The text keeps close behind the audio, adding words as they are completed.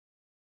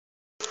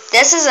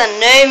This is a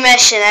new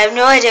mission. I have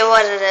no idea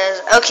what it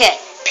is. Okay,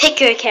 pick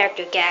your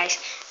character, guys.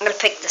 I'm gonna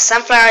pick the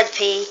sunflower, the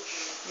pea,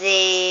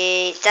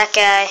 that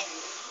guy.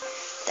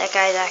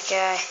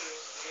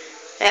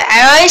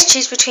 I always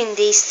choose between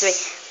these three,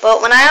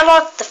 but when I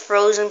unlock the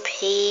frozen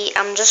pea,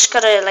 I'm just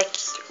gonna like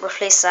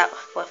replace that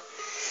with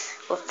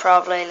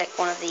probably like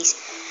one of these.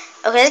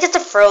 Okay, let's get the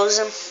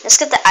frozen. Let's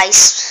get the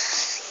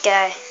ice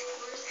guy.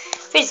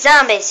 Feed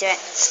zombies, right?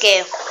 Let's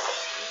go.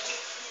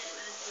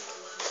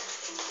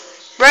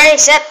 Ready,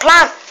 set,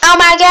 plant. Oh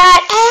my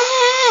god!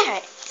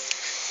 Ah!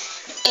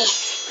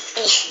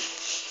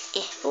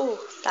 Ooh,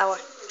 flower.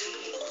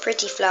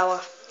 Pretty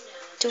flower.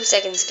 2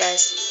 seconds,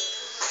 guys.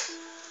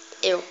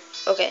 Ew.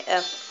 Okay,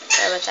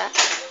 sorry about that.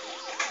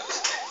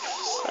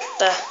 What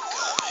the?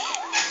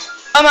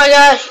 Oh my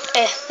god!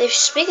 They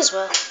speak as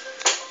well.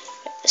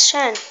 Let's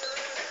try and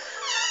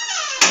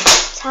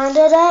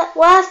handle that.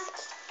 What?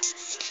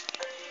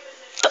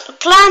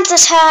 Plant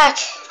attack!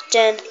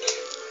 Jen.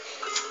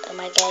 Oh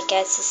my god,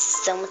 guys, this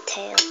is so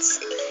intense.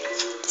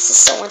 This is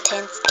so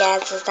intense,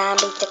 guys. The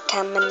zombies are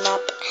coming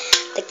up.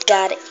 They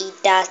gotta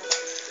eat that.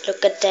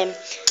 Look at them.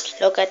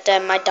 Look at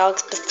them. My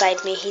dog's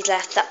beside me. He's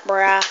like, sup,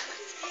 brah.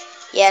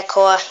 Yeah,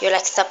 Cora, you're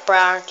like, sup,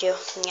 brah, aren't you?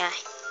 Yeah.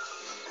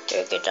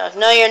 You're a good dog.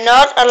 No, you're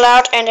not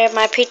allowed to enter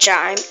my pizza.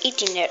 I'm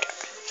eating it.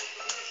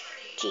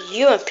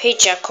 You and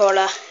pizza,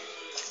 Cora.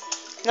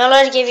 Not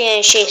allowed to give you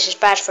any shit. It's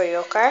bad for you,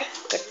 okay?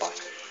 Good boy.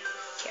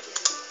 Here.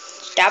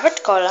 Stop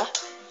it, Cora.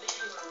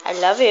 I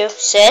love you.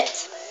 Sit.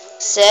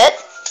 Sit.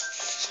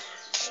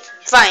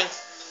 Fine.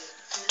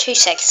 2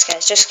 seconds,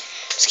 guys. Just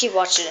keep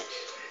watching it.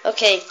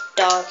 Okay,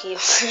 dog, you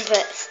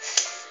but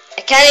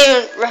I can't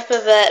even rip a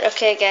bit.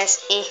 Okay,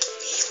 guys.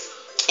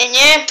 And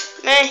yeah,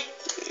 meh.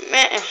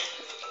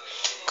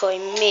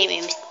 Going me,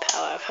 Mr.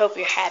 Power. I hope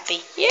you're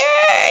happy.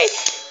 Yay!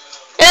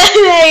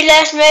 He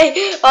left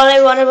me. All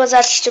I wanted was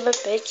that stupid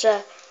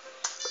pizza.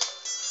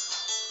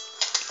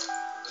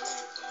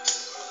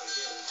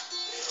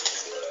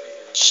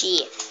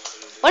 Shit.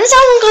 When is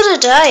everyone gonna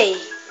die?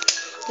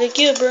 Like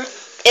you, bro.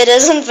 It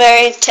isn't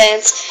very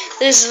intense.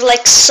 There's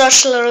like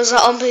such little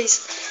zombies.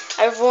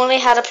 I've only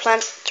had to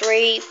plant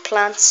 3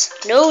 plants.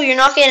 No, you're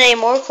not getting any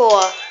more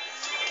core.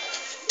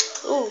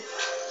 Ooh.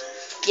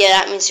 Yeah,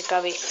 that means there's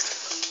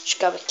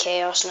gotta be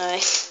chaos now.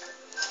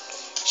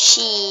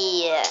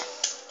 Shit.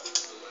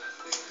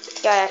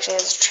 Guy actually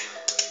has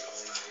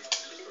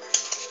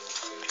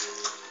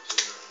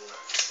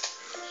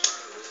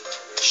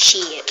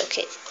shit,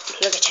 okay.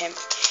 Look at him.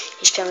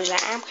 He's coming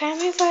like, I'm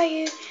coming for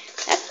you.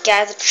 That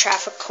guy, the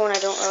traffic cone, I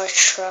don't really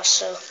trust,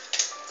 so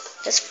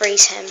let's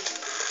freeze him.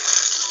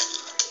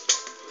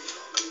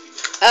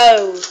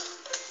 Oh,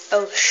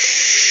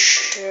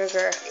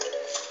 sugar.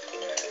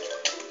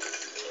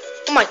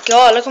 Oh my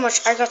god, look how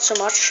much, I got so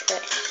much. Right.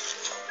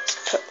 Let's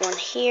put one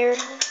here.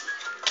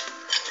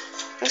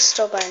 Let's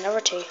still buy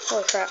another 2.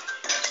 Holy crap.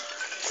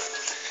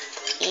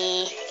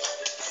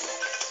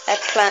 That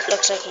plant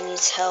looks like he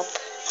needs help.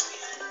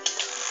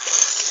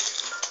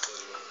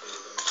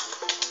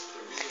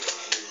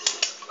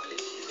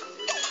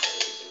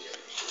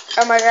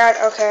 Oh my god,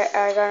 okay,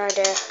 I got an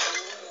idea.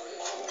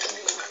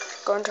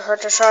 Going to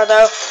hurt the shot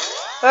though.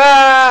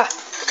 Ah!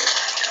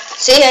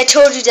 See, I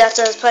told you that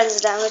does quite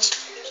as damage.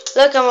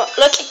 Look,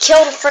 it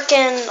killed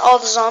freaking all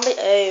the zombies.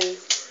 Oh,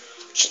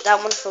 shit, that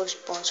one froze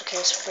bones. Okay,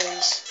 let's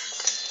freeze.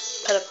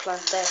 Put a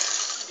plant there.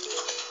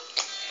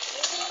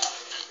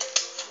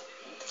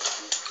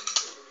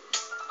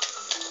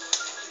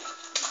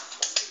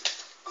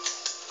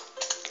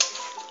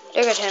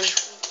 Look at him.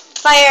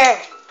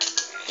 Fire!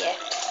 Yeah.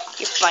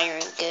 You're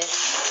firing good.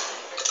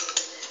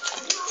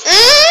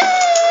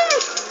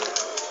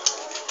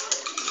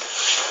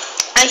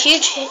 A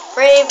huge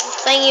brave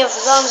thingy of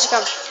zombies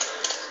come.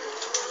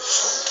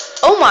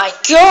 Oh my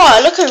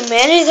god, look how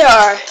many there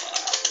are.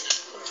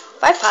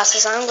 If I pass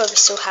this, I'm going to be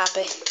so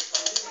happy.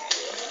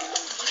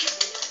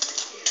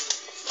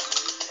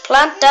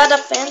 Plant that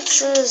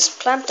defenses.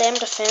 Plant them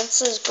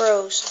defenses,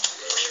 bros.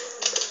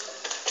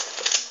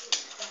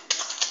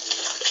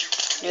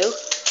 No.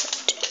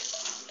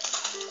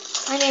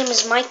 My name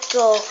is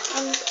Michael.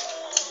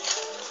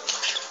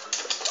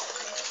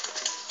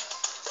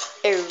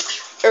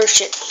 Oh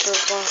shit.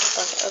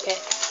 Okay.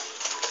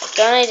 I've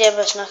got an idea,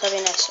 but it's not gonna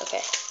be nice.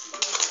 Okay.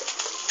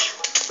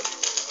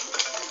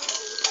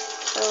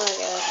 Oh my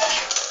god.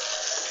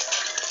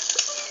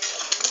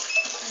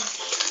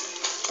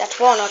 That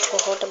walnut will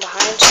hold them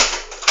behind.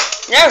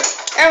 No!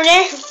 Oh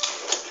no!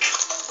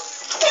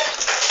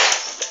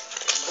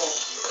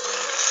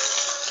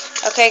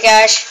 Okay,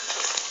 guys.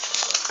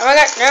 Oh my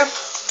god, no!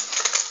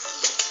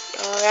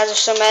 Oh my god, there's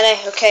so many.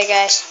 Okay,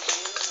 guys.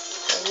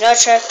 There's no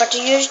choice but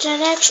to use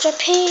an extra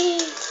pea.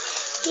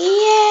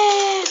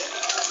 Yeah!